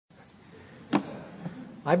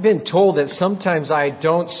I've been told that sometimes I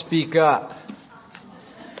don't speak up.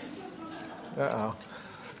 Uh-oh.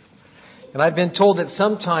 And I've been told that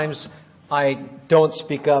sometimes I don't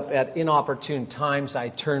speak up at inopportune times. I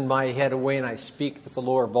turn my head away and I speak with the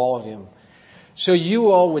lower volume. So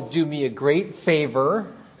you all would do me a great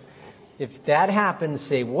favor. If that happens,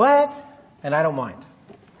 say, what? And I don't mind.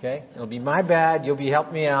 Okay? It'll be my bad. You'll be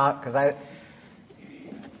helping me out because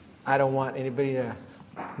I don't want anybody to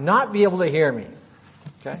not be able to hear me.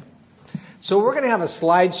 Okay? So we're going to have a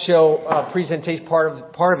slideshow presentation.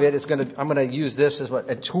 Part of it is I'm going to use this as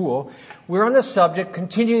a tool. We're on the subject,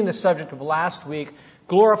 continuing the subject of last week,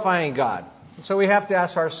 glorifying God. So we have to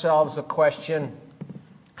ask ourselves the question,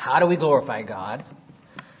 how do we glorify God?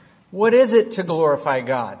 What is it to glorify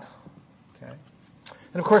God? Okay.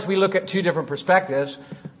 And of course, we look at two different perspectives.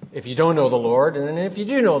 If you don't know the Lord, and then if you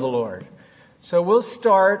do know the Lord. So we'll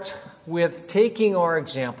start with taking our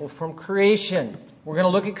example from creation. We're going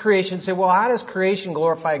to look at creation and say, well, how does creation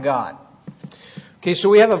glorify God? Okay, so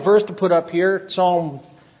we have a verse to put up here, Psalm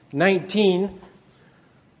 19.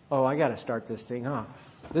 Oh, I got to start this thing, huh?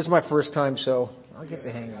 This is my first time, so I'll get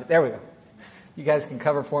the hang of it. There we go. You guys can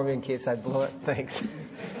cover for me in case I blow it. Thanks.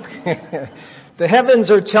 The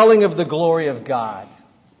heavens are telling of the glory of God,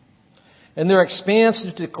 and their expanse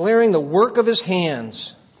is declaring the work of His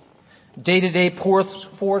hands. Day to day pours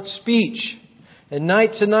forth speech, and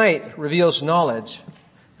night to night reveals knowledge.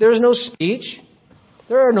 There is no speech.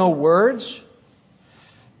 There are no words.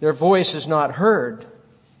 Their voice is not heard.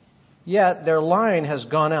 Yet their line has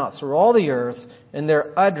gone out through all the earth, and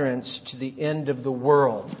their utterance to the end of the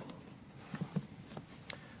world.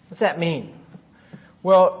 What's that mean?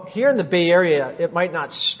 Well, here in the Bay Area, it might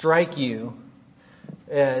not strike you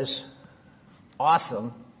as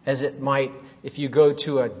awesome as it might if you go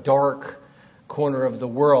to a dark corner of the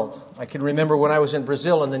world. I can remember when I was in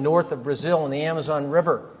Brazil, in the north of Brazil, in the Amazon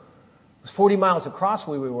River. It was 40 miles across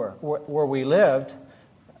where we lived.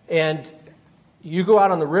 And you go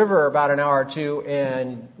out on the river about an hour or two,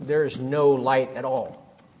 and there's no light at all.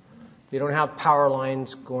 They don't have power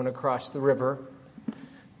lines going across the river.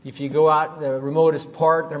 If you go out the remotest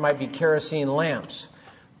part, there might be kerosene lamps.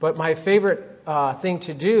 But my favorite thing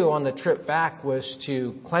to do on the trip back was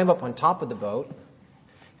to climb up on top of the boat.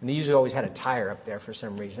 And they usually always had a tire up there for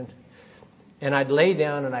some reason. And I'd lay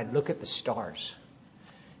down and I'd look at the stars.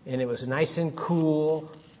 And it was nice and cool.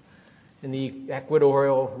 In the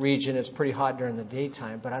equatorial region, it's pretty hot during the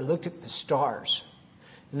daytime. But I looked at the stars.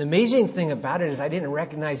 And the amazing thing about it is I didn't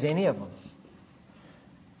recognize any of them.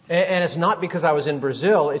 And it's not because I was in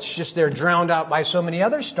Brazil. It's just they're drowned out by so many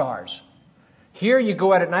other stars. Here you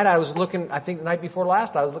go out at night. I was looking, I think the night before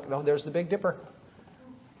last, I was looking, oh, there's the Big Dipper.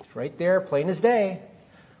 It's right there, plain as day.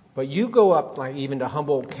 But you go up like even to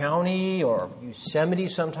Humboldt County or Yosemite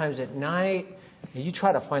sometimes at night, and you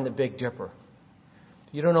try to find the Big Dipper.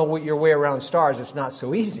 You don't know your way around stars. It's not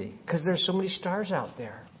so easy because there's so many stars out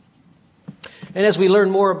there. And as we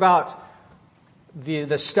learn more about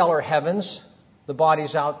the stellar heavens, the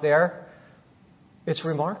bodies out there, it's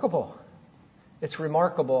remarkable. It's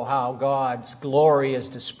remarkable how God's glory is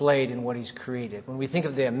displayed in what He's created. When we think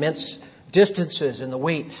of the immense distances and the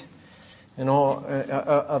weight and all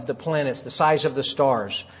of the planets, the size of the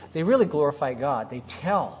stars, they really glorify God. They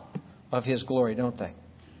tell of His glory, don't they?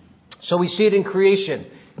 So we see it in creation,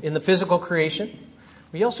 in the physical creation.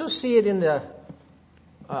 We also see it in the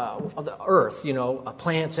earth,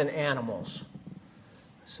 plants and animals.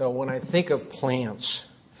 So when I think of plants,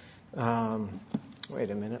 wait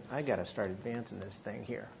a minute, I got to start advancing this thing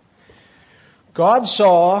here. God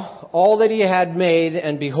saw all that He had made,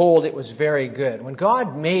 and behold, it was very good. When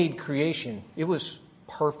God made creation, it was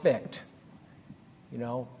perfect.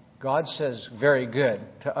 God says very good.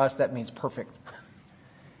 To us, that means perfect.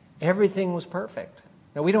 Everything was perfect.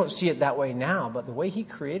 Now, we don't see it that way now, but the way He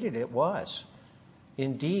created it was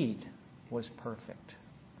perfect.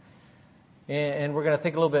 And we're going to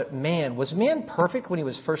think a little bit, was man perfect when he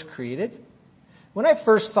was first created? When I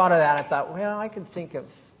first thought of that, I thought, well, I can think of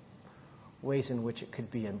ways in which it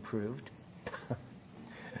could be improved.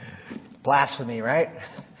 Blasphemy, right?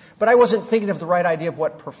 But I wasn't thinking of the right idea of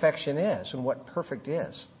what perfection is and what perfect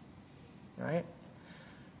is. Right?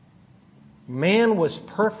 Man was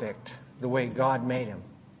perfect the way God made him.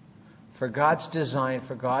 For God's design,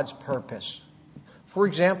 for God's purpose. For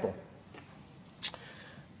example,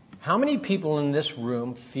 how many people in this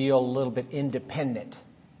room feel a little bit independent?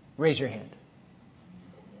 Raise your hand.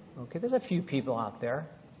 Okay, there's a few people out there.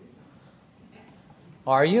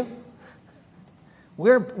 Are you?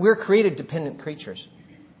 We're created dependent creatures.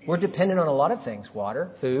 We're dependent on a lot of things.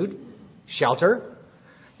 Water, food, shelter.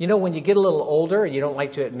 When you get a little older, you don't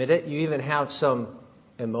like to admit it, you even have some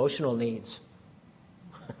emotional needs,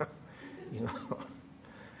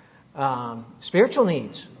 spiritual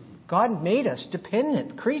needs. God made us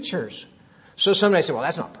dependent creatures. So somebody say, well,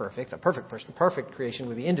 that's not perfect. A perfect person, perfect creation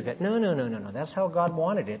would be independent. No. That's how God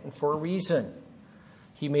wanted it, and for a reason.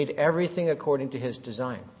 He made everything according to His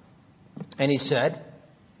design. And He said,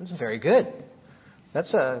 this is very good.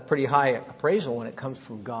 That's a pretty high appraisal when it comes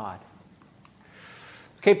from God.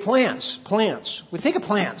 Okay, plants. We think of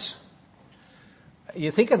plants.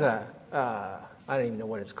 You think of the, I don't even know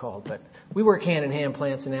what it's called, but we work hand in hand,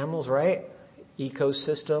 plants and animals, right?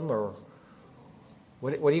 Ecosystem, or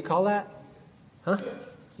what do you call that? Huh?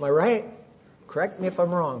 Am I right? Correct me if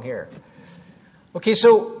I'm wrong here. Okay,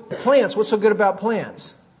 so plants, what's so good about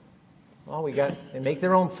plants? Well, they make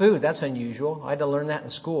their own food. That's unusual. I had to learn that in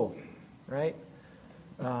school, right?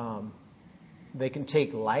 They can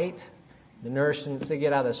take light, the nourishment they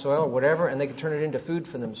get out of the soil or whatever, and they can turn it into food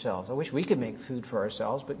for themselves. I wish we could make food for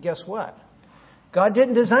ourselves, but guess what? God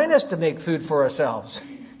didn't design us to make food for ourselves.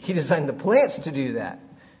 He designed the plants to do that,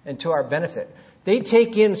 and to our benefit. They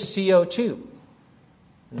take in CO2,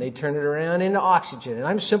 and they turn it around into oxygen. And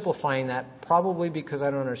I'm simplifying that probably because I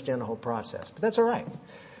don't understand the whole process, but that's all right.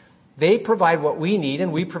 They provide what we need,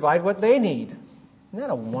 and we provide what they need. Isn't that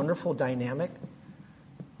a wonderful dynamic?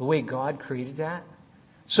 The way God created that.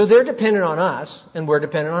 So they're dependent on us, and we're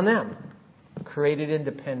dependent on them. Created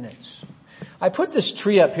independence. I put this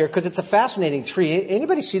tree up here because it's a fascinating tree.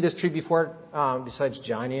 Anybody see this tree before, besides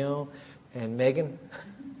Johnny-O and Megan?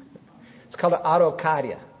 It's called an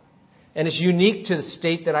araucaria. And it's unique to the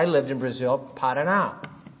state that I lived in, Brazil, Paraná.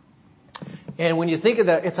 And when you think of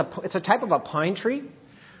that, it's a type of a pine tree.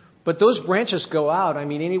 But those branches go out,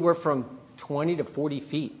 anywhere from 20 to 40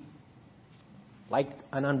 feet. Like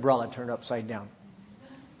an umbrella turned upside down.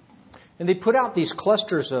 And they put out these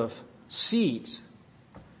clusters of seeds.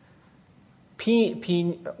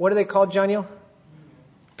 What are they called, Johnny-O?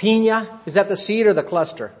 Piña. Is that the seed or the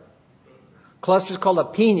cluster? Cluster is called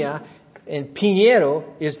a piña, and piñero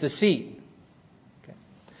is the seed. Okay.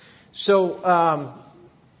 So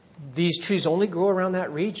these trees only grow around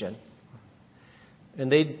that region,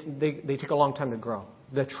 and they take a long time to grow.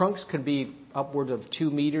 The trunks could be upwards of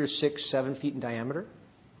 2 meters, 6, 7 feet in diameter,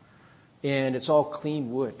 and it's all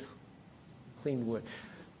clean wood. Clean wood.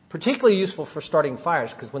 Particularly useful for starting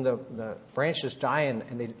fires, because when the branches die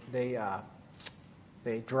and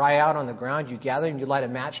they dry out on the ground, you gather and you light a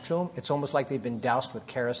match to them. It's almost like they've been doused with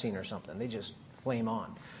kerosene or something. They just flame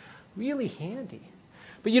on. Really handy.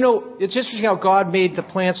 But it's interesting how God made the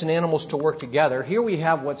plants and animals to work together. Here we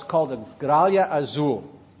have what's called a gralha azul.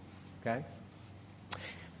 Okay?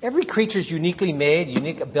 Every creature is uniquely made,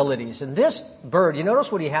 unique abilities. And this bird, you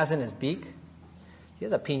notice what he has in his beak? He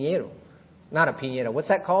has a piñero. Not a piñero. What's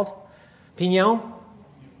that called? Piñón?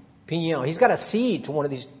 Piñón. He's got a seed to one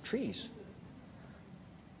of these trees.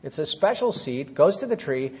 It's a special seed, goes to the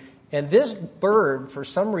tree, and this bird, for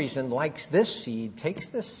some reason, likes this seed, takes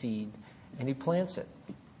this seed, and he plants it.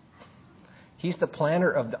 He's the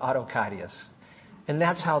planter of the araucarias. And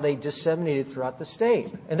that's how they disseminated throughout the state.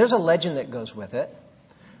 And there's a legend that goes with it,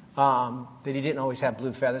 that he didn't always have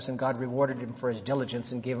blue feathers, and God rewarded him for his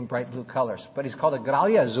diligence and gave him bright blue colors. But he's called a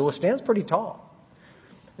gralha azul. It stands pretty tall.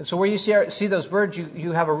 And so where you see those birds,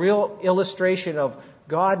 you have a real illustration of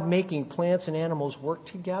God making plants and animals work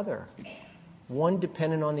together, one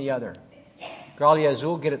dependent on the other. Gralha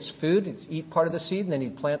azul get its food, it's eat part of the seed, and then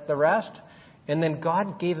he'd plant the rest. And then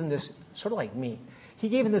God gave him this, sort of like me, He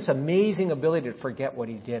gave him this amazing ability to forget what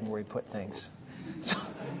he did and where he put things.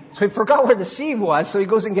 So he forgot where the seed was, so he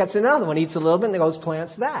goes and gets another one, eats a little bit, and then goes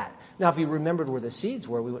plants that. Now, if he remembered where the seeds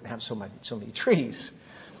were, we wouldn't have so many trees.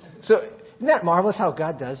 So isn't that marvelous how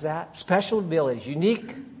God does that? Special abilities,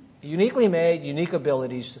 uniquely made, unique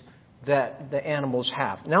abilities that the animals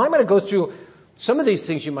have. Now, I'm going to go through some of these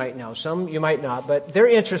things you might know, some you might not, but they're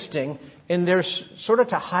interesting, and they're sort of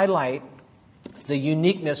to highlight the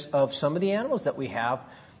uniqueness of some of the animals that we have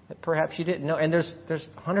that perhaps you didn't know. And there's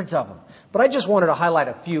hundreds of them. But I just wanted to highlight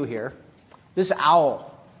a few here. This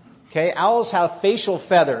owl. Okay, owls have facial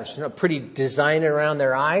feathers, pretty design around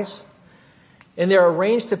their eyes. And they're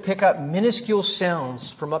arranged to pick up minuscule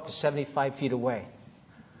sounds from up to 75 feet away.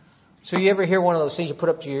 So you ever hear one of those things you put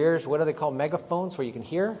up to your ears? What are they called? Megaphones, where you can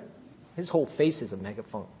hear? His whole face is a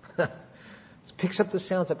megaphone. It picks up the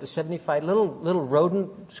sounds up to 75. Little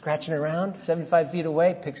rodent scratching around 75 feet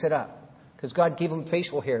away picks it up. Because God gave him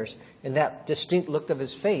facial hairs. And that distinct look of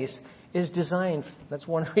his face is designed. That's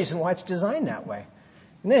one reason why it's designed that way.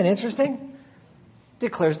 Isn't that interesting?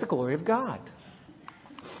 Declares the glory of God.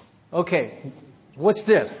 Okay, what's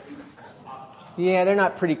this? Yeah, they're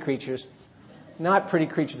not pretty creatures. not pretty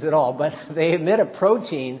creatures at all, but they emit a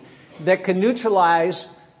protein that can neutralize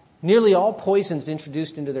nearly all poisons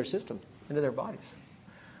introduced into their system, into their bodies.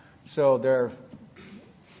 So they're,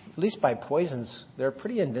 at least by poisons, they're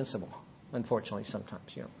pretty invincible, unfortunately,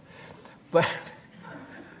 sometimes, But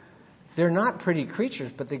they're not pretty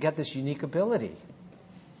creatures, but they got this unique ability.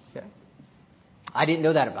 Okay? I didn't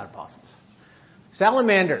know that about opossums.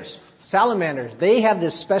 Salamanders, they have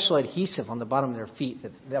this special adhesive on the bottom of their feet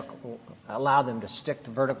that they'll allow them to stick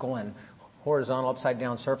to vertical and horizontal,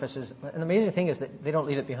 upside-down surfaces. And the amazing thing is that they don't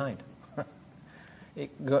leave it behind.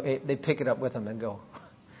 They pick it up with them and go.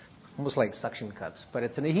 Almost like suction cups, but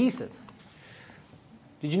it's an adhesive.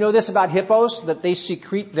 Did you know this about hippos? That they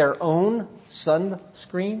secrete their own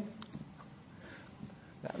sunscreen?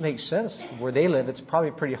 That makes sense. Where they live, it's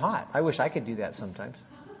probably pretty hot. I wish I could do that sometimes.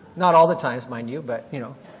 Not all the times, mind you, but,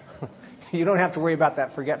 you don't have to worry about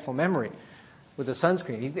that forgetful memory with the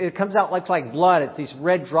sunscreen. It comes out like blood. It's these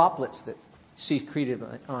red droplets that secreted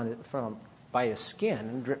on it by his skin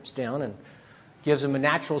and drips down and gives him a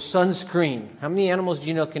natural sunscreen. How many animals do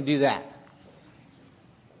you know can do that?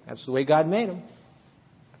 That's the way God made them.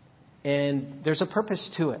 And there's a purpose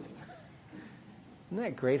to it. Isn't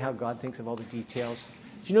that great how God thinks of all the details?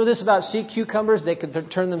 Do you know this about sea cucumbers? They can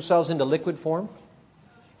turn themselves into liquid form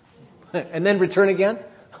and then return again.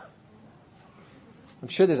 I'm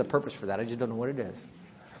sure there's a purpose for that. I just don't know what it is.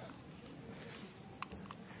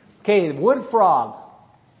 Okay, the wood frog.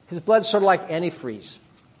 His blood's sort of like antifreeze.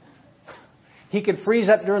 He could freeze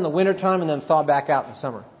up during the wintertime and then thaw back out in the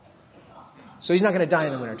summer. So he's not going to die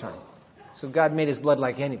in the wintertime. So God made his blood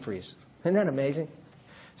like antifreeze. Isn't that amazing?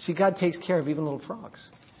 See, God takes care of even little frogs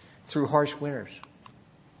through harsh winters.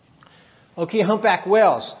 Okay, humpback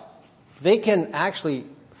whales. They can actually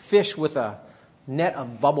fish with a net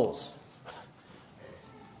of bubbles.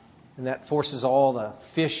 And that forces all the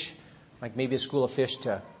fish, like maybe a school of fish,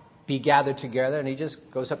 to be gathered together. And he just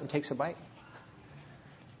goes up and takes a bite.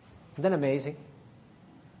 Isn't that amazing?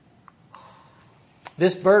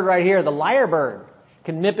 This bird right here, the lyrebird,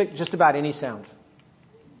 can mimic just about any sound.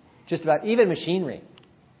 Just about, even machinery.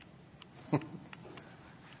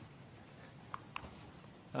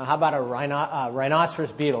 How about a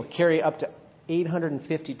rhinoceros beetle? Carry up to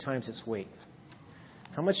 850 times its weight.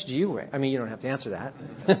 How much do you weigh? I mean, you don't have to answer that.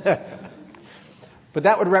 But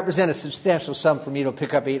that would represent a substantial sum for me to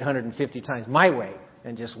pick up 850 times my weight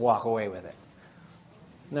and just walk away with it.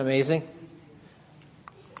 Isn't that amazing?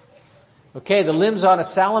 Okay, the limbs on a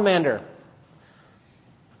salamander.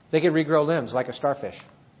 They can regrow limbs like a starfish.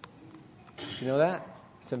 You know that?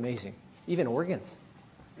 It's amazing. Even organs.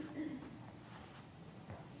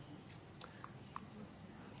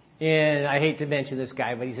 And I hate to mention this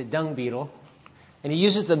guy, but he's a dung beetle. And he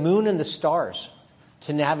uses the moon and the stars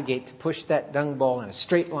to navigate, to push that dung ball in a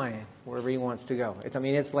straight line wherever he wants to go.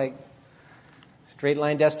 It's like straight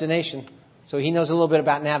line destination. So he knows a little bit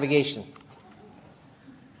about navigation.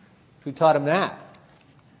 Who taught him that?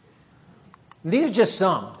 And these are just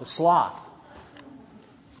some. The sloth.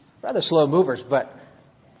 Rather slow movers, but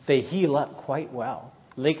they heal up quite well.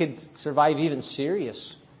 They could survive even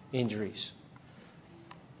serious injuries.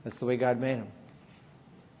 That's the way God made them.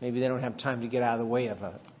 Maybe they don't have time to get out of the way of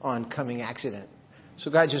an oncoming accident. So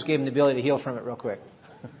God just gave them the ability to heal from it real quick.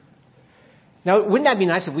 Now, wouldn't that be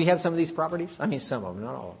nice if we had some of these properties? I mean, some of them,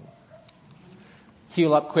 not all of them.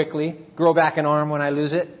 Heal up quickly, grow back an arm when I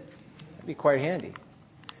lose it. That'd be quite handy.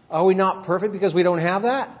 Are we not perfect because we don't have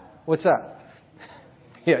that? What's up?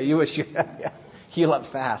 Yeah, you wish you heal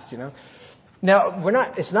up fast, Now,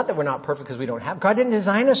 it's not that we're not perfect because we don't have. God didn't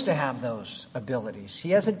design us to have those abilities.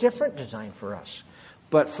 He has a different design for us.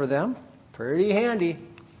 But for them, pretty handy.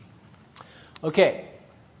 Okay.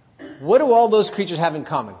 What do all those creatures have in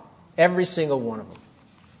common? Every single one of them.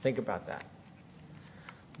 Think about that.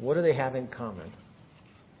 What do they have in common?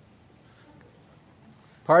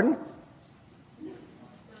 Pardon?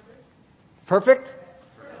 Perfect?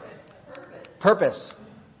 Purpose.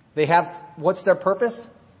 They have, what's their purpose?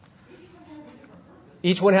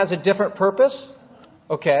 Each one has a different purpose?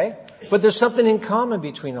 Okay. But there's something in common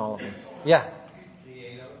between all of them. Yeah.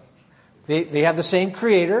 They have the same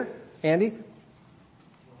creator. Andy?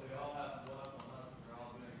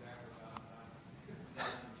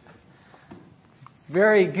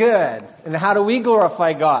 Very good. And how do we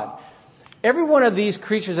glorify God? Every one of these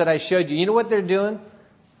creatures that I showed you, you know what they're doing?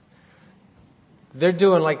 They're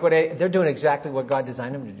doing exactly what God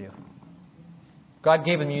designed them to do. God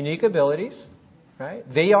gave them unique abilities, right?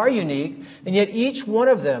 They are unique, and yet each one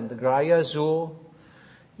of them, the Graya Azul,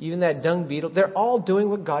 even that dung beetle, they're all doing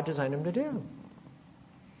what God designed them to do.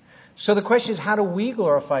 So the question is, how do we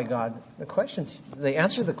glorify God? The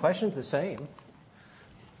answer to the question is the same.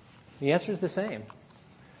 The answer is the same.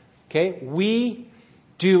 Okay? We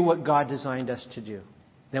do what God designed us to do.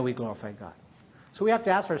 Then we glorify God. So we have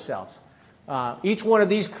to ask ourselves, each one of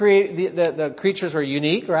these the creatures are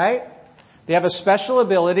unique, right? They have a special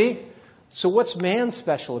ability. So what's man's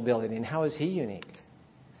special ability and how is he unique?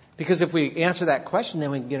 Because if we answer that question,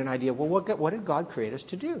 then we can get an idea, well, what did God create us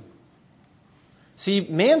to do? See,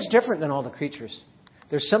 man's different than all the creatures.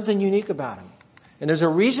 There's something unique about him. And there's a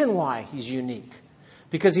reason why he's unique.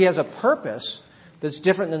 Because he has a purpose that's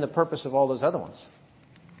different than the purpose of all those other ones.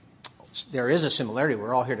 There is a similarity.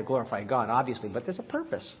 We're all here to glorify God, obviously, but there's a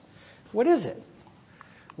purpose. What is it?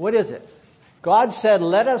 What is it? God said,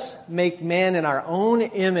 let us make man in our own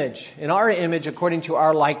image, according to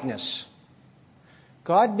our likeness.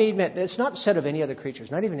 God made man. It's not said of any other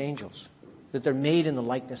creatures, not even angels, that they're made in the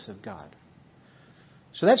likeness of God.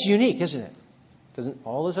 So that's unique, isn't it? Doesn't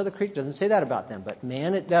all those other creatures, doesn't say that about them, but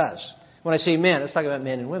man it does. When I say man, let's talk about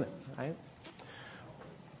men and women, right?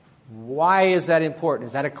 Why is that important?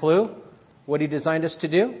 Is that a clue? What he designed us to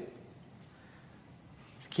do?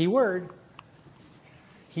 It's a key word.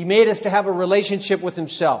 He made us to have a relationship with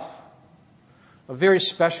himself. A very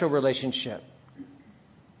special relationship.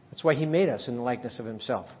 That's why he made us in the likeness of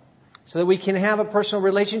himself. So that we can have a personal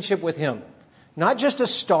relationship with him. Not just a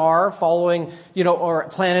star following, or a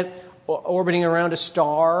planet orbiting around a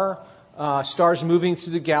star. Stars moving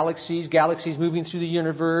through the galaxies moving through the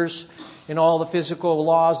universe, and all the physical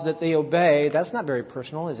laws that they obey. That's not very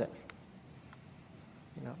personal, is it?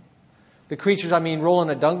 The creatures, rolling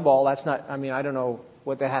a dung ball, that's not, I don't know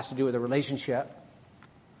what that has to do with a relationship.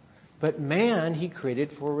 But man, he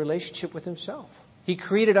created for a relationship with himself. He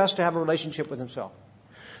created us to have a relationship with himself.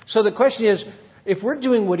 So the question is, if we're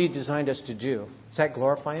doing what he designed us to do, does that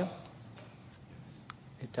glorify him?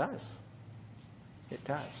 It does. It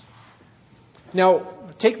does.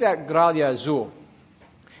 Now, take that Gralha Azul.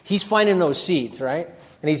 He's finding those seeds, right?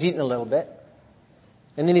 And he's eating a little bit.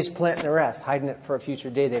 And then he's planting the rest, hiding it for a future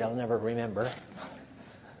day that I'll never remember.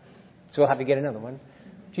 So we'll have to get another one.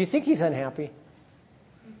 Do you think he's unhappy?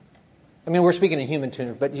 We're speaking in human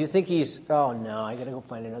terms, but do you think he's, oh no, I got to go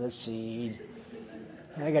find another seed.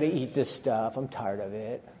 I got to eat this stuff. I'm tired of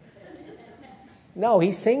it. No,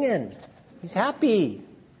 he's singing. He's happy,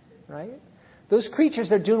 right? Those creatures,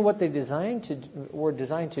 they're doing what they were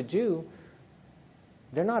designed to do.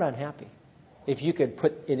 They're not unhappy. If you could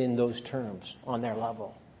put it in those terms on their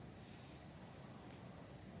level.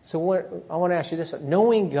 So I want to ask you this.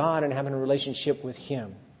 Knowing God and having a relationship with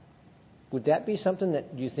him, would that be something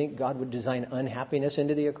that you think God would design unhappiness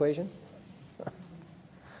into the equation?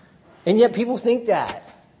 And yet people think that.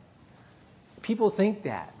 People think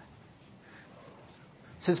that.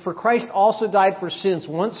 It says, for Christ also died for sins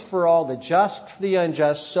once for all, the just for the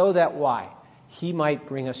unjust, so that why? He might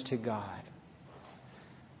bring us to God.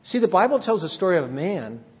 See, the Bible tells a story of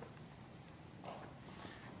man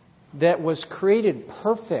that was created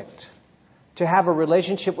perfect to have a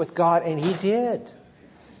relationship with God, and he did. It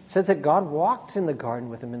said that God walked in the garden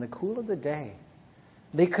with him in the cool of the day.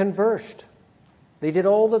 They conversed. They did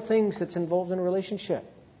all the things that's involved in a relationship.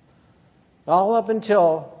 All up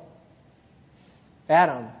until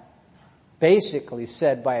Adam basically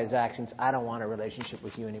said by his actions, I don't want a relationship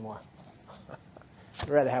with you anymore. I'd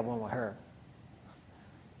rather have one with her.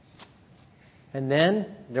 And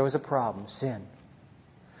then there was a problem, sin.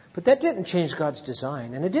 But that didn't change God's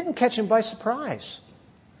design, and it didn't catch him by surprise.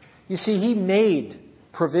 You see, he made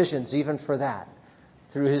provisions even for that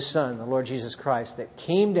through his Son, the Lord Jesus Christ, that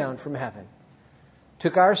came down from heaven,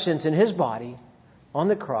 took our sins in his body on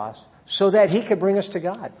the cross so that he could bring us to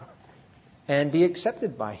God and be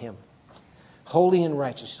accepted by him, holy and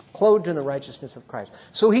righteous, clothed in the righteousness of Christ.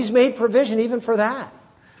 So he's made provision even for that.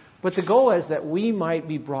 But the goal is that we might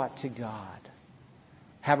be brought to God,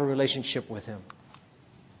 have a relationship with him.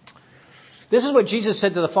 This is what Jesus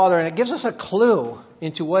said to the Father, and it gives us a clue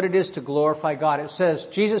into what it is to glorify God. It says,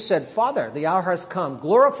 Jesus said, Father, the hour has come.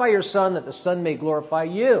 Glorify your Son, that the Son may glorify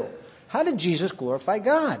you. How did Jesus glorify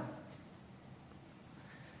God?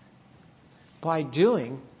 By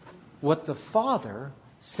doing what the Father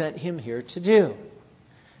sent him here to do.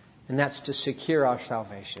 And that's to secure our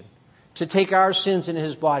salvation. To take our sins in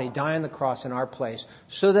his body, die on the cross in our place,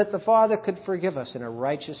 so that the Father could forgive us in a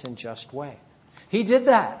righteous and just way. He did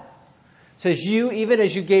that. It says, you, even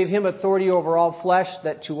as you gave him authority over all flesh,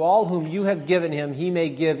 that to all whom you have given him, he may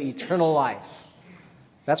give eternal life.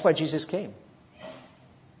 That's why Jesus came.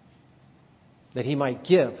 That he might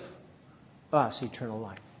give us eternal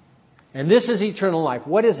life. And this is eternal life.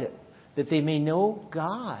 What is it? That they may know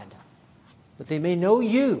God. That they may know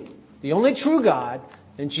you, the only true God,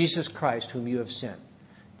 and Jesus Christ, whom you have sent.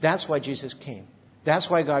 That's why Jesus came. That's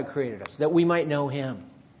why God created us, that we might know Him.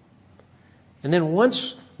 And then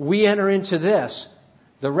once we enter into this,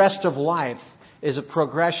 the rest of life is a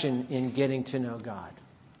progression in getting to know God.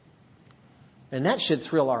 And that should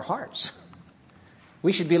thrill our hearts.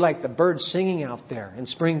 We should be like the birds singing out there in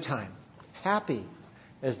springtime, happy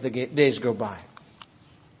as the days go by.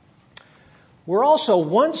 We're also,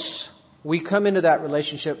 once we come into that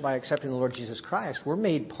relationship by accepting the Lord Jesus Christ, we're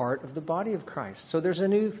made part of the body of Christ. So there's a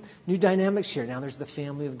new dynamics here. Now there's the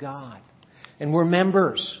family of God. And we're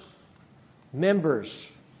members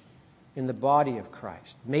in the body of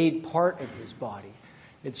Christ, made part of His body.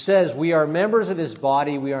 It says we are members of His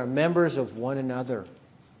body, we are members of one another.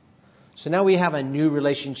 So now we have a new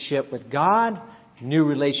relationship with God, new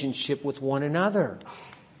relationship with one another,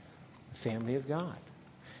 the family of God.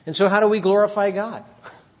 And so how do we glorify God?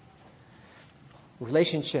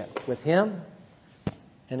 Relationship with Him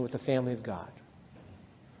and with the family of God.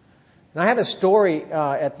 And I have a story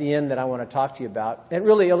at the end that I want to talk to you about. It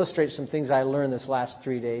really illustrates some things I learned this last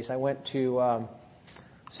 3 days. I went to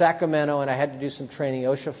Sacramento and I had to do some training,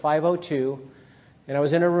 OSHA 502. And I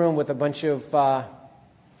was in a room with a bunch of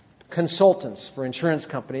consultants for insurance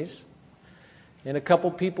companies and a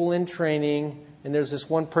couple people in training. And there's this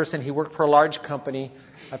one person, he worked for a large company.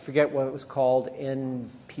 I forget what it was called,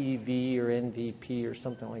 NPV or NVP or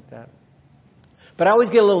something like that. But I always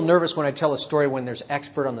get a little nervous when I tell a story when there's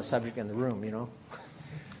expert on the subject in the room, you know.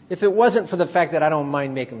 If it wasn't for the fact that I don't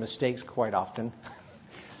mind making mistakes quite often.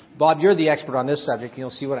 Bob, you're the expert on this subject, and you'll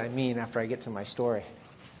see what I mean after I get to my story.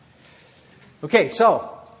 Okay,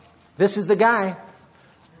 so this is the guy.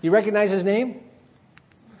 You recognize his name?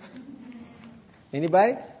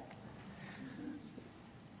 Anybody?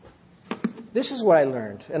 This is what I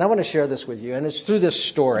learned, and I want to share this with you, and it's through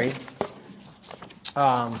this story.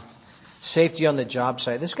 Safety on the job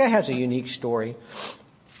site. This guy has a unique story.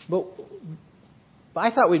 But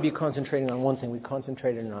I thought we'd be concentrating on one thing. We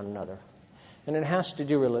concentrated on another. And it has to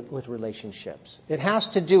do with relationships. It has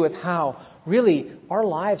to do with how, really, our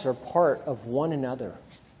lives are part of one another.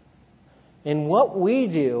 And what we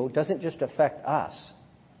do doesn't just affect us.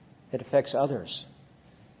 It affects others.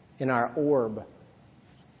 In our orb,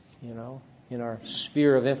 you know, in our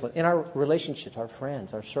sphere of influence, in our relationships, our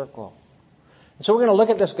friends, our circle. And so we're going to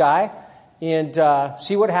look at this guy and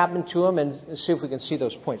see what happened to him and see if we can see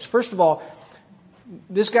those points. First of all,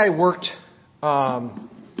 this guy worked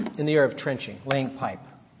in the area of trenching, laying pipe.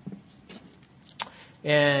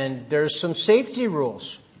 And there's some safety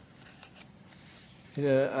rules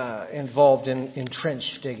involved in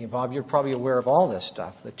trench digging. Bob, you're probably aware of all this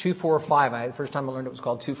stuff. The 245, the first time I learned it was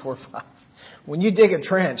called 245. When you dig a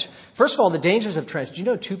trench, first of all, the dangers of trench. Do you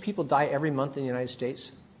know 2 people die every month in the United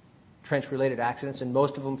States? Trench-related accidents, and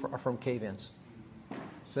most of them are from cave-ins.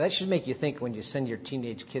 So that should make you think when you send your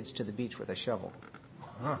teenage kids to the beach with a shovel.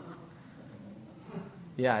 Huh.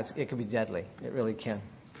 Yeah, it can be deadly. It really can.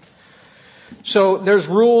 So there's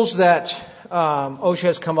rules that OSHA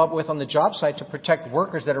has come up with on the job site to protect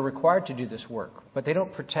workers that are required to do this work. But they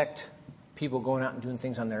don't protect people going out and doing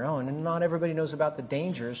things on their own. And not everybody knows about the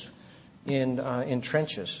dangers in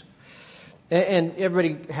trenches. And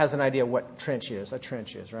everybody has an idea what a trench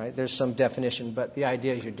is, right? There's some definition, but the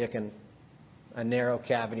idea is you're digging a narrow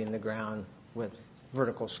cavity in the ground with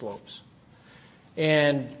vertical slopes.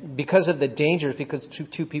 And because of the dangers, because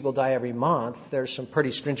two people die every month, there's some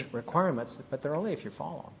pretty stringent requirements, but they're only if you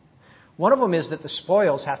follow them. One of them is that the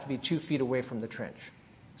spoils have to be 2 feet away from the trench.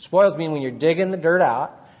 Spoils mean when you're digging the dirt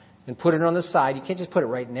out and put it on the side, you can't just put it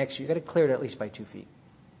right next to you. You've got to clear it at least by 2 feet.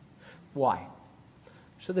 Why?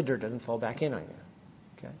 So the dirt doesn't fall back in on you.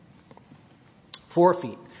 Okay. 4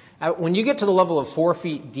 feet. When you get to the level of 4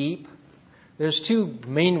 feet deep, there's 2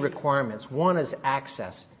 main requirements. One is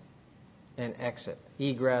access and exit,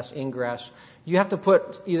 egress, ingress. You have to put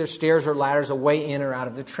either stairs or ladders away in or out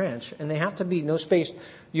of the trench, and they have to be no space.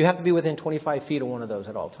 You have to be within 25 feet of one of those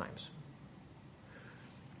at all times.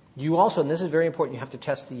 You also, and this is very important, you have to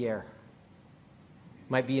test the air.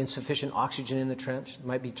 Might be insufficient oxygen in the trench. It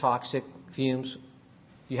might be toxic fumes.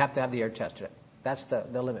 You have to have the air tested. That's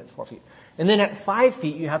the limit, 4 feet. And then at 5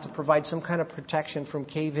 feet, you have to provide some kind of protection from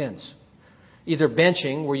cave-ins. Either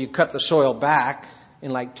benching, where you cut the soil back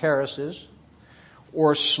in like terraces,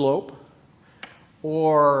 or slope,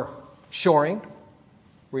 or shoring,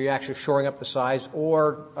 where you're actually shoring up the sides,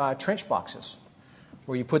 or trench boxes,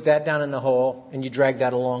 where you put that down in the hole and you drag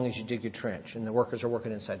that along as you dig your trench, and the workers are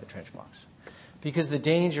working inside the trench box. Because the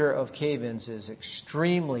danger of cave-ins is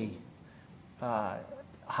extremely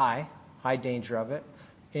high danger of it,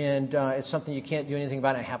 and it's something you can't do anything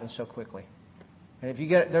about, and it happens so quickly. And if you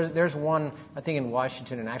get there's one, I think in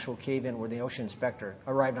Washington, an actual cave-in where the ocean inspector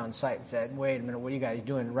arrived on site and said, "Wait a minute, what are you guys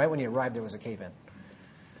doing?" And right when he arrived, there was a cave-in.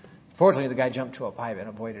 Fortunately, the guy jumped to a pipe and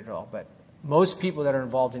avoided it all. But most people that are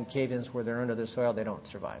involved in cave-ins where they're under the soil, they don't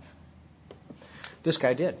survive. This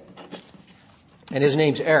guy did. And his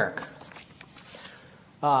name's Eric.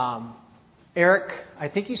 Eric, I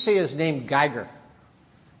think you say his name Geiger.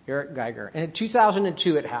 Eric Geiger. And in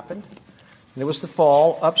 2002 it happened. And it was the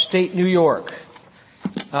fall, upstate New York.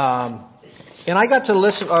 And I got to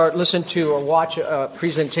listen to or watch a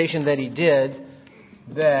presentation that he did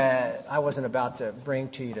that I wasn't about to bring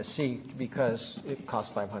to you to see because it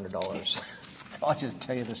cost $500. So I'll just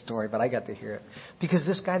tell you the story, but I got to hear it. Because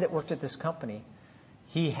this guy that worked at this company,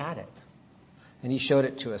 he had it. And he showed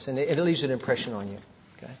it to us. And it leaves an impression on you.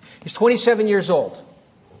 Okay? He's 27 years old.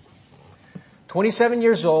 27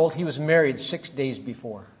 years old. He was married 6 days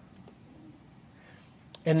before.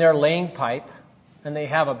 And they're laying pipe. And they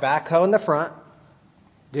have a backhoe in the front,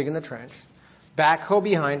 digging the trench. Backhoe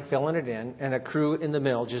behind, filling it in. And a crew in the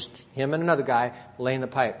middle, just him and another guy laying the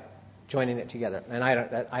pipe, joining it together. And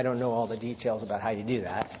I don't know all the details about how you do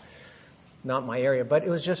that. Not my area. But it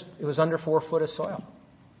was under 4 foot of soil.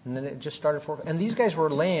 And then it just started. And these guys were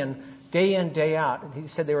laying day in, day out. He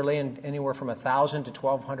said they were laying anywhere from 1,000 to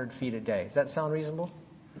 1,200 feet a day. Does that sound reasonable?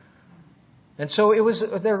 And so it was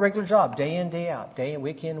their regular job, day in, day out,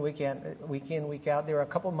 week in, week out. They were a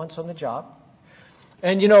couple months on the job.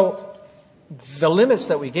 And the limits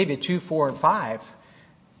that we gave you, 2, 4, and 5,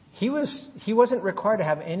 he wasn't required to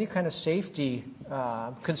have any kind of safety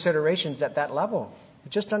considerations at that level,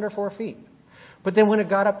 just under 4 feet. But then when it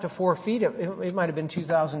got up to 4 feet, it might have been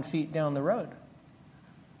 2,000 feet down the road.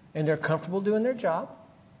 And they're comfortable doing their job.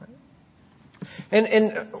 Right?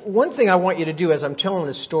 And one thing I want you to do as I'm telling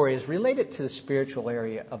this story is relate it to the spiritual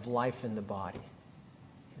area of life in the body.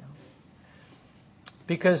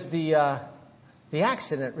 Because the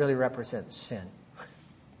accident really represents sin.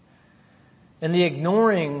 And the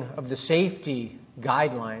ignoring of the safety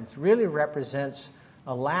guidelines really represents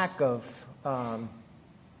a lack of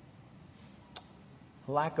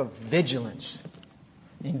vigilance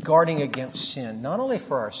in guarding against sin, not only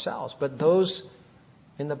for ourselves, but those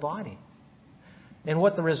in the body. And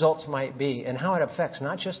what the results might be, and how it affects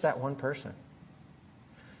not just that one person.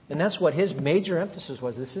 And that's what his major emphasis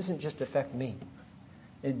was. This doesn't just affect me.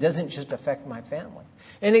 It doesn't just affect my family.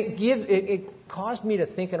 And it caused me to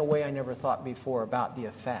think in a way I never thought before about the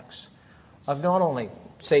effects of not only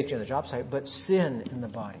safety on the job site, but sin in the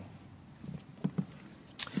body.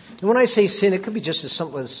 And when I say sin, it could be just as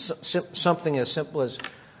simple as something as simple as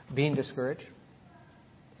being discouraged.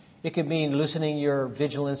 It could mean loosening your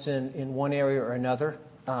vigilance in one area or another,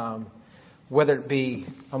 whether it be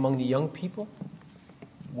among the young people,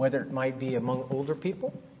 whether it might be among older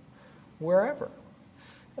people, wherever.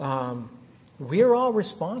 We are all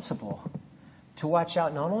responsible to watch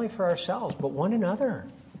out not only for ourselves, but one another.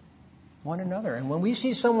 One another. And when we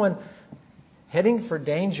see someone heading for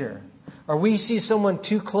danger, or we see someone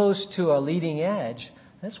too close to a leading edge,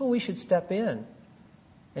 that's when we should step in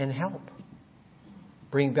and help.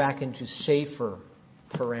 Bring back into safer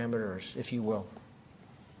parameters, if you will.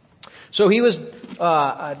 So he was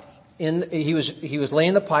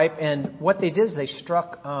laying the pipe, and what they did is they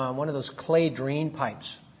struck one of those clay drain pipes,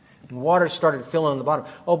 and water started filling on the bottom.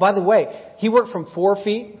 Oh, by the way, he worked from 4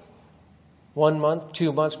 feet. 1 month,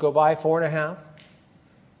 2 months go by, 4.5,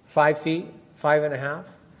 5 feet, 5.5.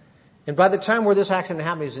 And by the time where this accident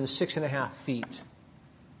happened, he was in 6.5 feet,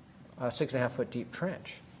 6.5 foot deep trench.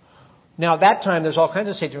 Now, at that time, there's all kinds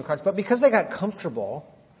of safety requirements, but because they got comfortable,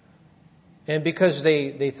 and because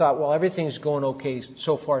they thought, well, everything's going okay,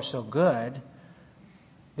 so far so good,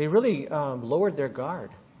 they really lowered their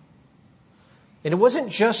guard. And it wasn't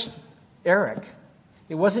just Eric.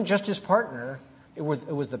 It wasn't just his partner. It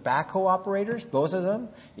was the backhoe operators, both of them.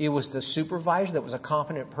 It was the supervisor that was a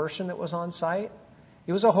competent person that was on site.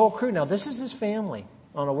 It was a whole crew. Now, this is his family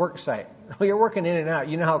on a work site. You're working in and out.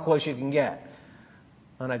 You know how close you can get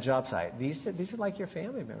on a job site. These are like your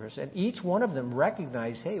family members. And each one of them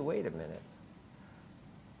recognized, hey, wait a minute.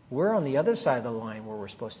 We're on the other side of the line where we're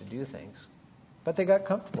supposed to do things. But they got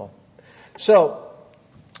comfortable. So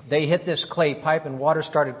they hit this clay pipe and water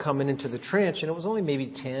started coming into the trench. And it was only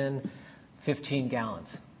maybe 10, 15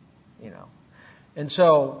 gallons, And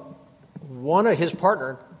so one of his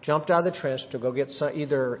partner jumped out of the trench to go get some,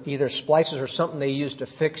 either splices or something they used to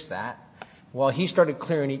fix that, while he started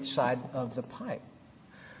clearing each side of the pipe.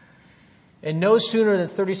 And no sooner than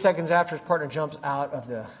 30 seconds after his partner jumps out of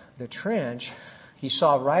the trench, he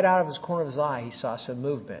saw right out of his corner of his eye, he saw some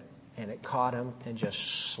movement. And it caught him and just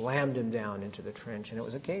slammed him down into the trench. And it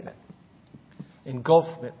was a cave-in.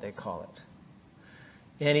 engulfment, they call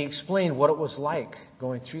it. And he explained what it was like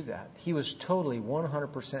going through that. He was totally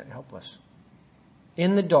 100% helpless.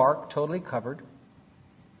 In the dark, totally covered.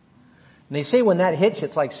 And they say when that hits you,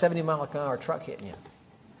 it's like 70-mile-an-hour truck hitting you.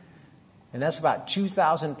 And that's about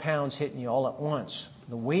 2,000 pounds hitting you all at once,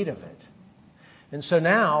 the weight of it. And so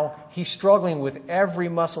now he's struggling with every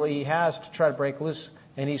muscle he has to try to break loose.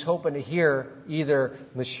 And he's hoping to hear either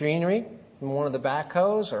machinery from one of the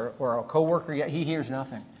backhoes or a coworker. Yet he hears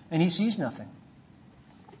nothing. And he sees nothing.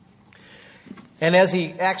 And as he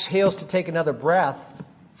exhales to take another breath,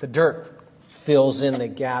 the dirt fills in the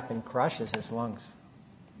gap and crushes his lungs.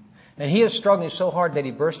 And he is struggling so hard that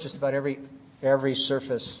he burst just about every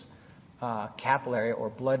surface capillary or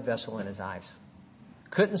blood vessel in his eyes.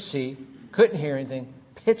 Couldn't see, couldn't hear anything,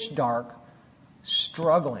 pitch dark,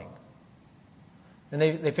 struggling. And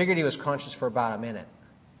they figured he was conscious for about a minute.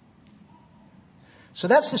 So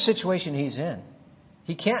that's the situation he's in.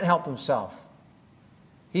 He can't help himself.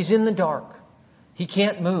 He's in the dark. He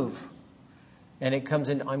can't move. And it comes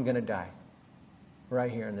in, I'm going to die.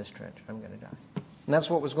 Right here in this trench, I'm going to die. And that's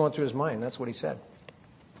what was going through his mind. That's what he said.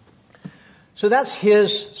 So that's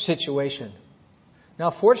his situation.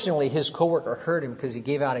 Now, fortunately, his coworker heard him because he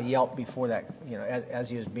gave out a yelp before that, as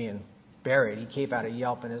he was being buried. He gave out a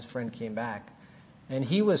yelp and his friend came back. And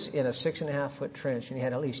he was in a 6.5-foot trench and he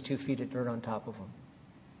had at least 2 feet of dirt on top of him.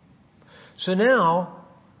 So now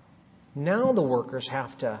the workers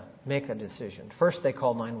have to make a decision. First, they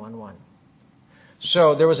called 911.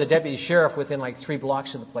 So there was a deputy sheriff within like 3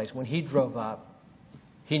 blocks of the place. When he drove up,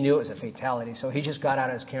 he knew it was a fatality. So he just got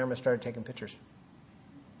out his camera and started taking pictures.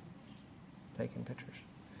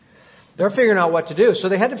 They're figuring out what to do. So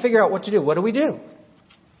they had to figure out what to do. What do we do?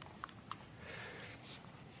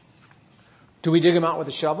 Do we dig him out with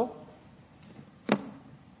a shovel?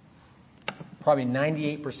 Probably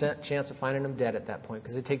 98% chance of finding him dead at that point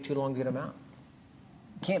because it'd take too long to get him out.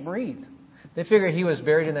 Can't breathe. They figured he was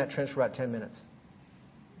buried in that trench for about 10 minutes.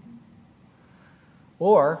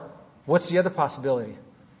 Or, what's the other possibility?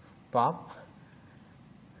 Bob?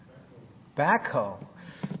 Backhoe.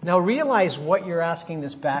 Now realize what you're asking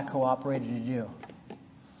this backhoe operator to do.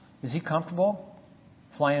 Is he comfortable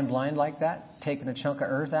flying blind like that? Taking a chunk of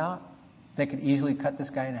earth out that could easily cut this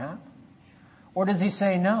guy in half? Or does he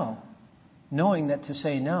say no? Knowing that to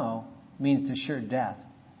say no means the sure death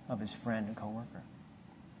of his friend and coworker.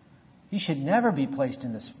 He should never be placed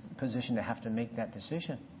in this position to have to make that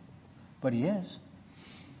decision. But he is.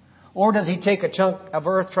 Or does he take a chunk of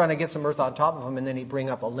earth, trying to get some earth on top of him, and then he bring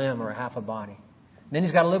up a limb or a half a body? And then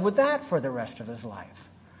he's got to live with that for the rest of his life.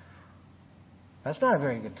 That's not a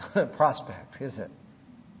very good prospect, is it?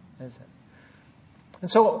 And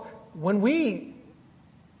so when we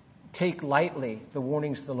take lightly the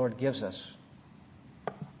warnings the Lord gives us,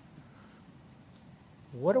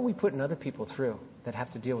 what are we putting other people through that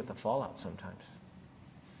have to deal with the fallout sometimes?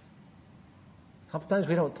 Sometimes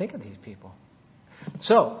we don't think of these people.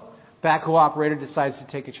 So, backhoe operator decides to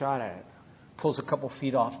take a shot at it. Pulls a couple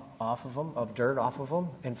feet off of him, of dirt off of him.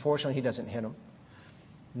 And fortunately, he doesn't hit him.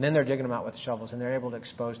 And then they're digging him out with shovels, and they're able to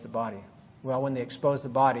expose the body. Well, when they expose the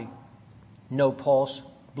body, no pulse,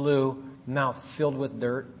 blue, mouth filled with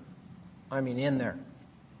dirt. I mean, in there.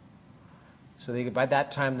 So by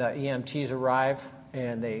that time, the EMTs arrive,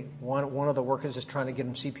 and one of the workers is trying to get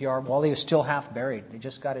him CPR while he was still half buried. They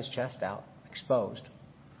just got his chest out, exposed.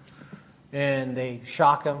 And they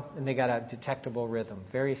shock him, and they got a detectable rhythm,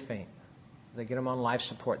 very faint. They get him on life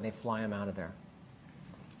support, and they fly him out of there.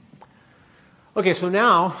 Okay, so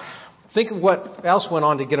now, think of what else went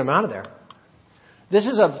on to get him out of there. This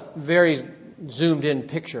is a very zoomed-in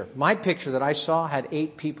picture. My picture that I saw had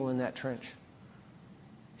 8 people in that trench.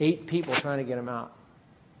 8 people trying to get him out.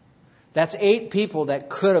 That's 8 people that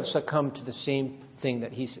could have succumbed to the same thing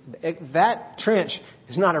that he said. That trench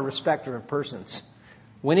is not a respecter of persons.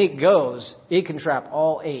 When it goes, it can trap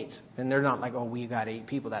all 8. And they're not like, oh, we got 8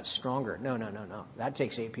 people, that's stronger. No. That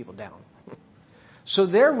takes 8 people down. So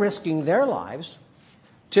they're risking their lives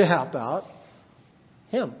to help out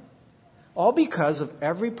him. All because of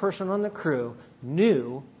every person on the crew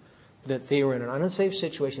knew that they were in an unsafe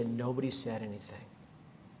situation. Nobody said anything.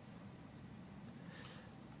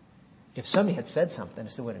 If somebody had said something,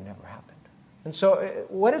 it would have never happened. And so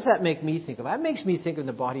what does that make me think of? That makes me think of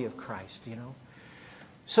the body of Christ,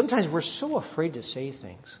 Sometimes we're so afraid to say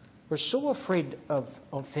things. We're so afraid of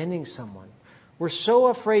offending someone. We're so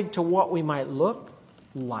afraid to what we might look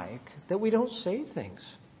like that we don't say things.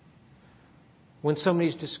 When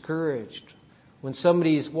somebody's discouraged, when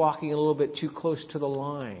somebody's walking a little bit too close to the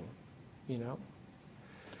line,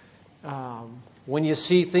 when you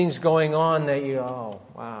see things going on that oh,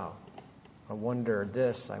 wow, I wonder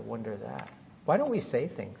this, I wonder that. Why don't we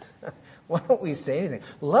say things? Why don't we say anything?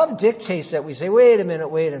 Love dictates that we say, wait a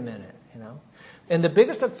minute, you know. And the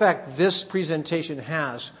biggest effect this presentation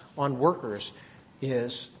has on workers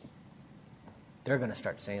is they're going to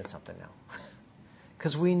start saying something now.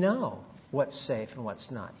 Because we know what's safe and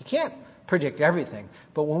what's not. You can't predict everything.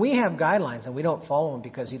 But when we have guidelines and we don't follow them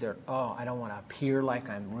because either, I don't want to appear like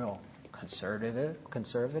I'm real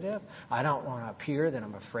conservative. I don't want to appear that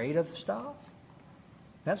I'm afraid of stuff.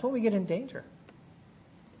 That's when we get in danger.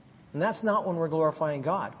 And that's not when we're glorifying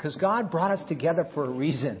God. Because God brought us together for a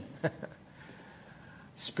reason.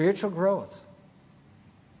 Spiritual growth.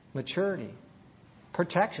 Maturity.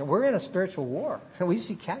 Protection. We're in a spiritual war. And we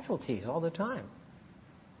see casualties all the time.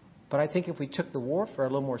 But I think if we took the warfare a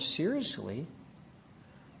little more seriously,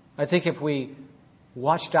 I think if we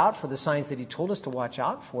watched out for the signs that He told us to watch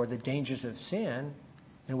out for, the dangers of sin,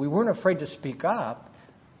 and we weren't afraid to speak up,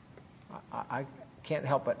 I can't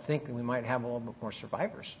help but think that we might have a little bit more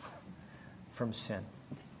survivors from sin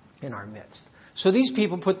in our midst. So these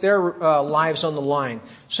people put their lives on the line.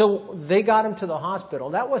 So they got him to the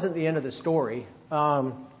hospital. That wasn't the end of the story.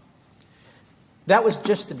 That was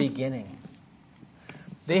just the beginning.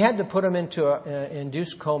 They had to put him into an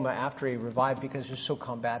induced coma after he revived because he was so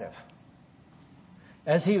combative.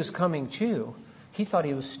 As he was coming to, he thought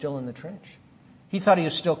he was still in the trench. He thought he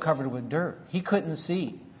was still covered with dirt. He couldn't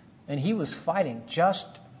see. And he was fighting just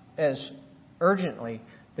as urgently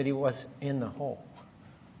that he was in the hole,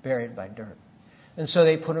 buried by dirt. And so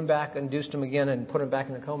they put him back, induced him again, and put him back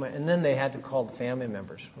in the coma. And then they had to call the family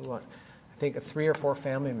members. I think 3 or 4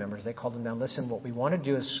 family members. They called him down. Listen, what we want to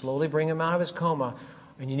do is slowly bring him out of his coma,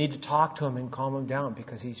 and you need to talk to him and calm him down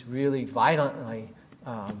because he's really violently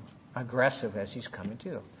aggressive as he's coming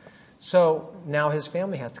to. So now his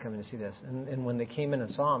family has to come in to see this. And when they came in and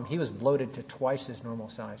saw him, he was bloated to twice his normal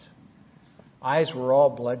size. Eyes were all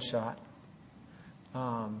bloodshot.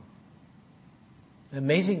 The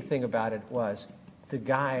amazing thing about it was the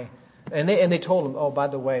guy, and they told him, oh, by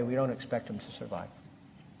the way, we don't expect him to survive.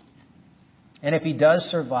 And if he does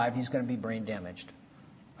survive, he's going to be brain damaged,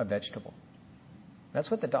 a vegetable. That's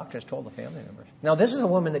what the doctors told the family members. Now, this is a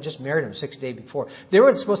woman that just married him 6 days before. They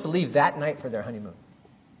were supposed to leave that night for their honeymoon.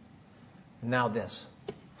 Now this.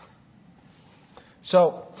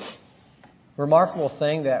 So, remarkable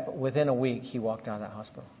thing that within a week he walked out of that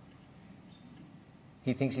hospital.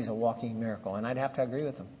 He thinks he's a walking miracle, and I'd have to agree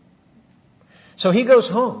with him. So he goes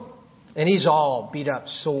home, and he's all beat up,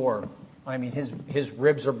 sore. I mean, his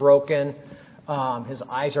ribs are broken. His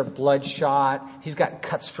eyes are bloodshot. He's got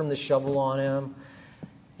cuts from the shovel on him.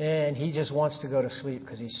 And he just wants to go to sleep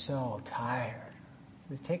because he's so tired.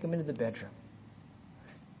 They take him into the bedroom.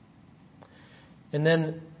 And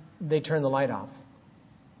then they turn the light off.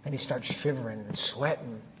 And he starts shivering and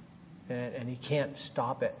sweating. And he can't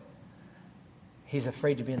stop it. He's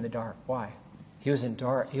afraid to be in the dark. Why? He was in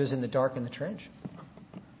the dark in the trench.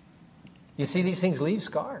 You see, these things leave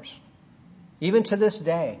scars. Even to this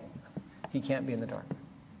day, he can't be in the dark.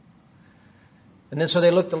 And then so they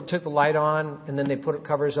took the light on, and then they put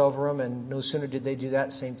covers over him, and no sooner did they do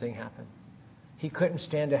that, same thing happened. He couldn't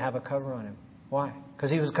stand to have a cover on him. Why?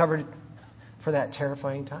 Because he was covered for that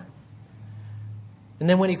terrifying time. And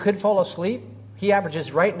then when he could fall asleep, he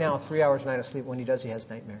averages right now 3 hours a night of sleep. When he does, he has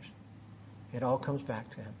nightmares. It all comes back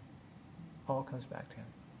to him. All comes back to him.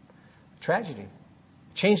 Tragedy.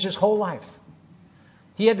 Changed his whole life.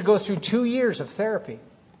 He had to go through 2 years of therapy.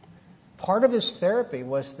 Part of his therapy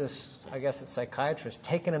was this, I guess it's psychiatrist,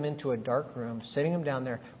 taking him into a dark room, sitting him down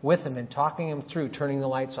there with him and talking him through turning the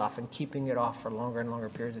lights off and keeping it off for longer and longer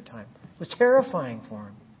periods of time. It was terrifying for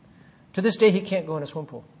him. To this day, he can't go in a swim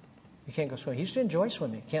pool. He can't go swimming. He used to enjoy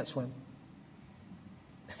swimming. He can't swim.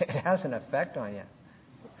 It has an effect on you.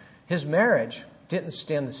 His marriage didn't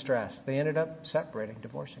stand the stress. They ended up separating,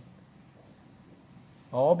 divorcing.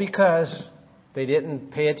 All because they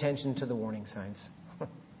didn't pay attention to the warning signs.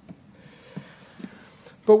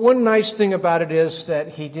 But one nice thing about it is that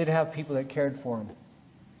he did have people that cared for him.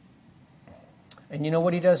 And you know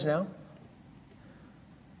what he does now?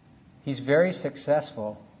 He's very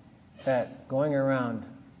successful at going around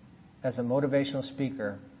as a motivational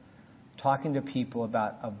speaker, talking to people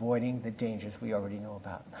about avoiding the dangers we already know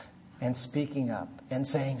about, and speaking up and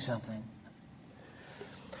saying something.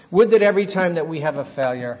 Would that every time that we have a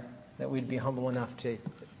failure, that we'd be humble enough to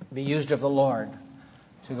be used of the Lord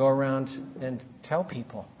to go around and tell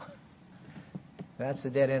people, that's a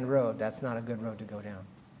dead-end road. That's not a good road to go down.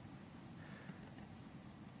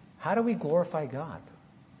 How do we glorify God?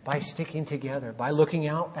 By sticking together, by looking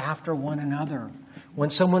out after one another.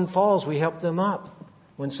 When someone falls, we help them up.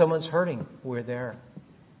 When someone's hurting, we're there.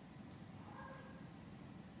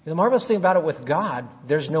 The marvelous thing about it with God,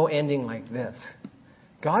 there's no ending like this.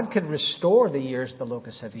 God could restore the years the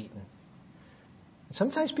locusts have eaten.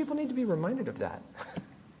 Sometimes people need to be reminded of that.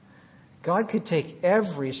 God could take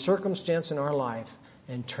every circumstance in our life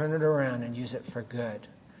and turn it around and use it for good.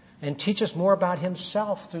 And teach us more about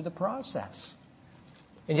Himself through the process.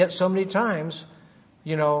 And yet so many times,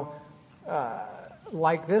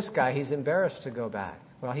 like this guy, he's embarrassed to go back.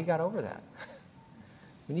 Well, he got over that.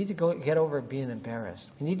 We need to get over being embarrassed.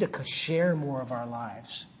 We need to share more of our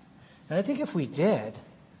lives. And I think if we did,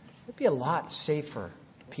 it'd be a lot safer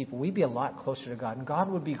people. We'd be a lot closer to God, and God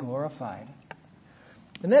would be glorified.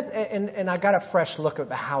 And I got a fresh look at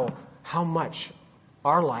how much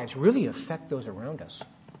our lives really affect those around us.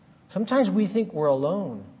 Sometimes we think we're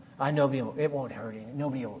alone. I know it won't hurt you.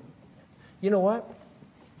 Nobody will. You know what?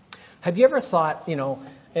 Have you ever thought,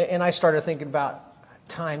 and I started thinking about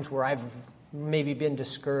times where I've maybe been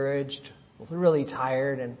discouraged, really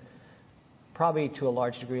tired, and probably to a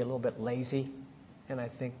large degree a little bit lazy. And I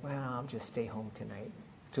think, well, I'll just stay home tonight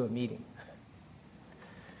to a meeting.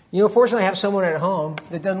 Fortunately, I have someone at home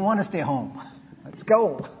that doesn't want to stay home. Let's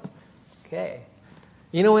go. Okay.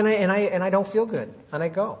 And I don't feel good. And I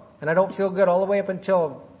go. And I don't feel good all the way up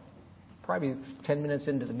until probably 10 minutes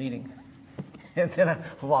into the meeting. And then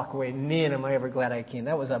I walk away. Man, am I ever glad I came.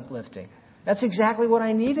 That was uplifting. That's exactly what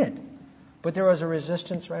I needed. But there was a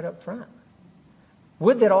resistance right up front.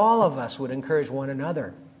 Would that all of us would encourage one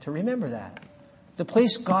another to remember that. The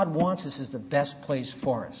place God wants us is the best place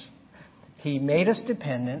for us. He made us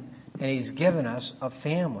dependent, and He's given us a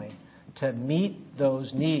family to meet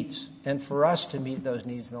those needs and for us to meet those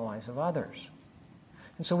needs in the lives of others.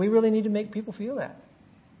 And so we really need to make people feel that.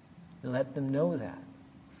 Let them know that.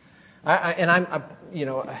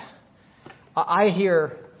 I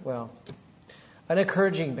hear, an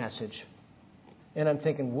encouraging message. And I'm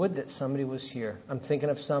thinking, would that somebody was here. I'm thinking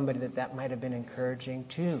of somebody that might have been encouraging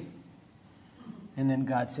too. And then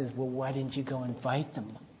God says, well, why didn't you go invite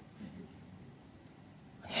them?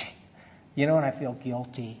 And I feel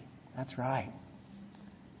guilty. That's right.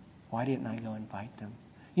 Why didn't I go invite them?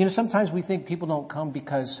 Sometimes we think people don't come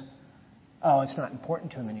because, it's not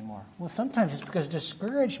important to them anymore. Well, sometimes it's because of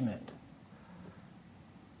discouragement.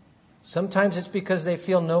 Sometimes it's because they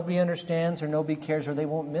feel nobody understands or nobody cares or they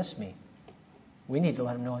won't miss me. We need to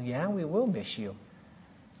let them know, yeah, we will miss you.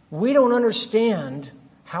 We don't understand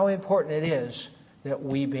how important it is that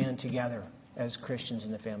we band together as Christians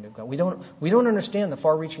in the family of God. We don't understand the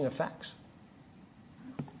far-reaching effects.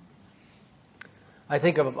 I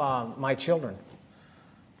think of my children.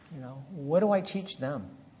 What do I teach them?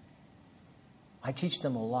 I teach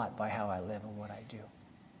them a lot by how I live and what I do.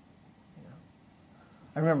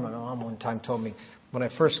 I remember my mom one time told me when I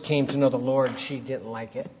first came to know the Lord, she didn't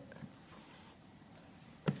like it.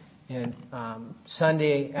 And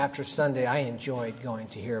Sunday after Sunday, I enjoyed going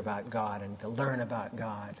to hear about God and to learn about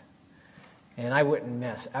God. And I wouldn't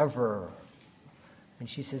miss ever. And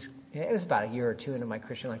she says, it was about a year or two into my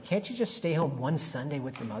Christian life, can't you just stay home one Sunday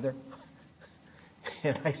with your mother?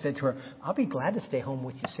 And I said to her, I'll be glad to stay home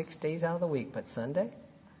with you 6 days out of the week, but Sunday,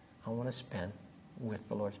 I want to spend with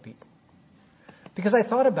the Lord's people. Because I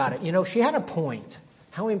thought about it. She had a point.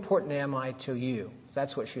 How important am I to you?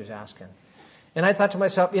 That's what she was asking. And I thought to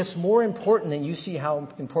myself, it's more important than you see how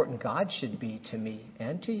important God should be to me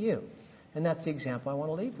and to you. And that's the example I want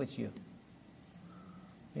to leave with you.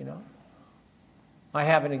 I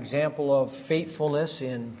have an example of faithfulness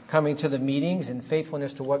in coming to the meetings and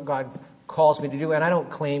faithfulness to what God calls me to do. And I don't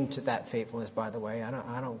claim to that faithfulness, by the way.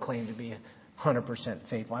 I don't claim to be 100%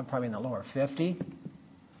 faithful. I'm probably in the lower 50.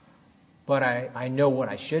 But I know what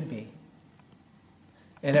I should be.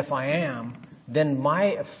 And if I am, then my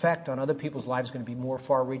effect on other people's lives is going to be more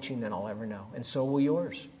far-reaching than I'll ever know. And so will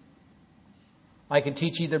yours. I can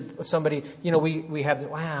teach either somebody, we have,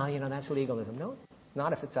 that's legalism. No,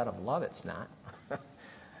 not if it's out of love, it's not.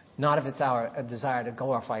 Not if it's a desire to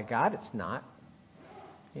glorify God, it's not.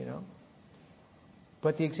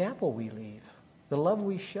 But the example we leave, the love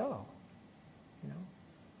we show,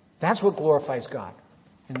 that's what glorifies God.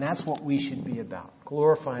 And that's what we should be about,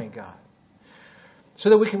 glorifying God. So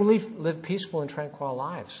that we can live peaceful and tranquil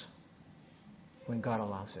lives when God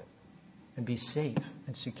allows it. And be safe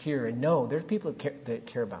and secure and know there's people that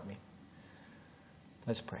care about me.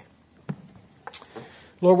 Let's pray.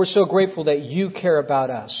 Lord, we're so grateful that you care about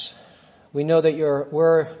us. We know that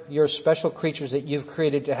we're your special creatures that you've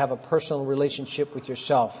created to have a personal relationship with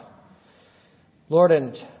yourself. Lord,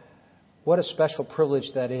 and what a special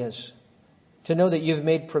privilege that is. To know that you've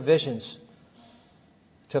made provisions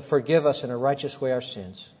to forgive us in a righteous way our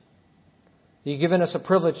sins. You've given us a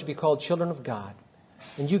privilege to be called children of God.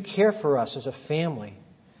 And you care for us as a family.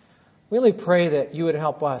 We only pray that you would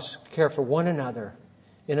help us care for one another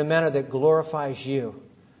in a manner that glorifies you,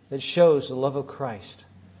 that shows the love of Christ.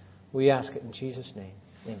 We ask it in Jesus' name.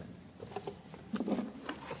 Amen.